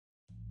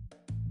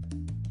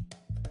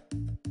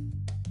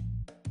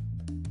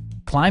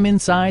Climb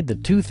inside the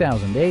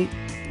 2008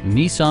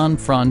 Nissan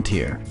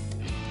Frontier.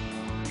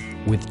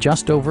 With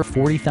just over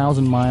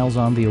 40,000 miles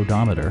on the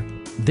odometer,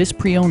 this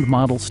pre-owned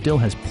model still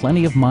has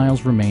plenty of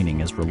miles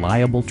remaining as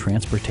reliable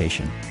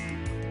transportation.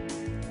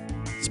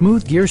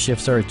 Smooth gear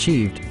shifts are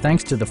achieved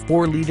thanks to the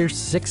 4-liter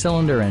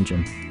 6-cylinder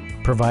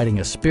engine, providing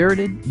a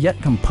spirited yet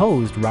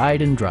composed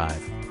ride and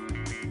drive.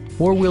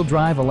 4-wheel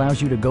drive allows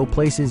you to go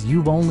places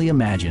you've only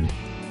imagined.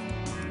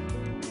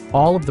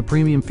 All of the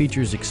premium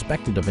features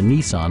expected of a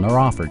Nissan are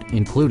offered,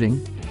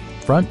 including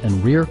front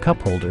and rear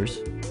cup holders,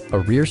 a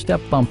rear step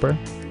bumper,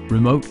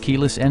 remote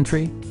keyless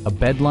entry, a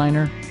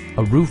bedliner,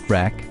 a roof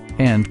rack,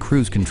 and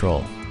cruise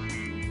control.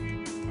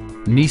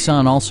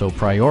 Nissan also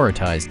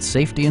prioritized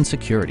safety and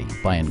security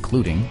by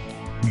including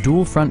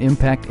dual front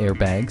impact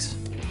airbags,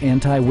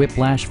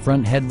 anti-whiplash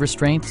front head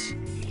restraints,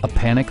 a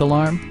panic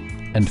alarm,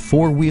 and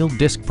 4-wheel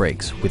disc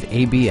brakes with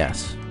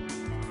ABS.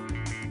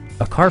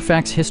 A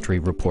Carfax history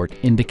report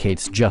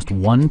indicates just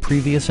one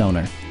previous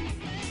owner.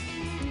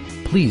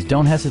 Please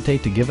don't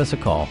hesitate to give us a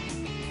call.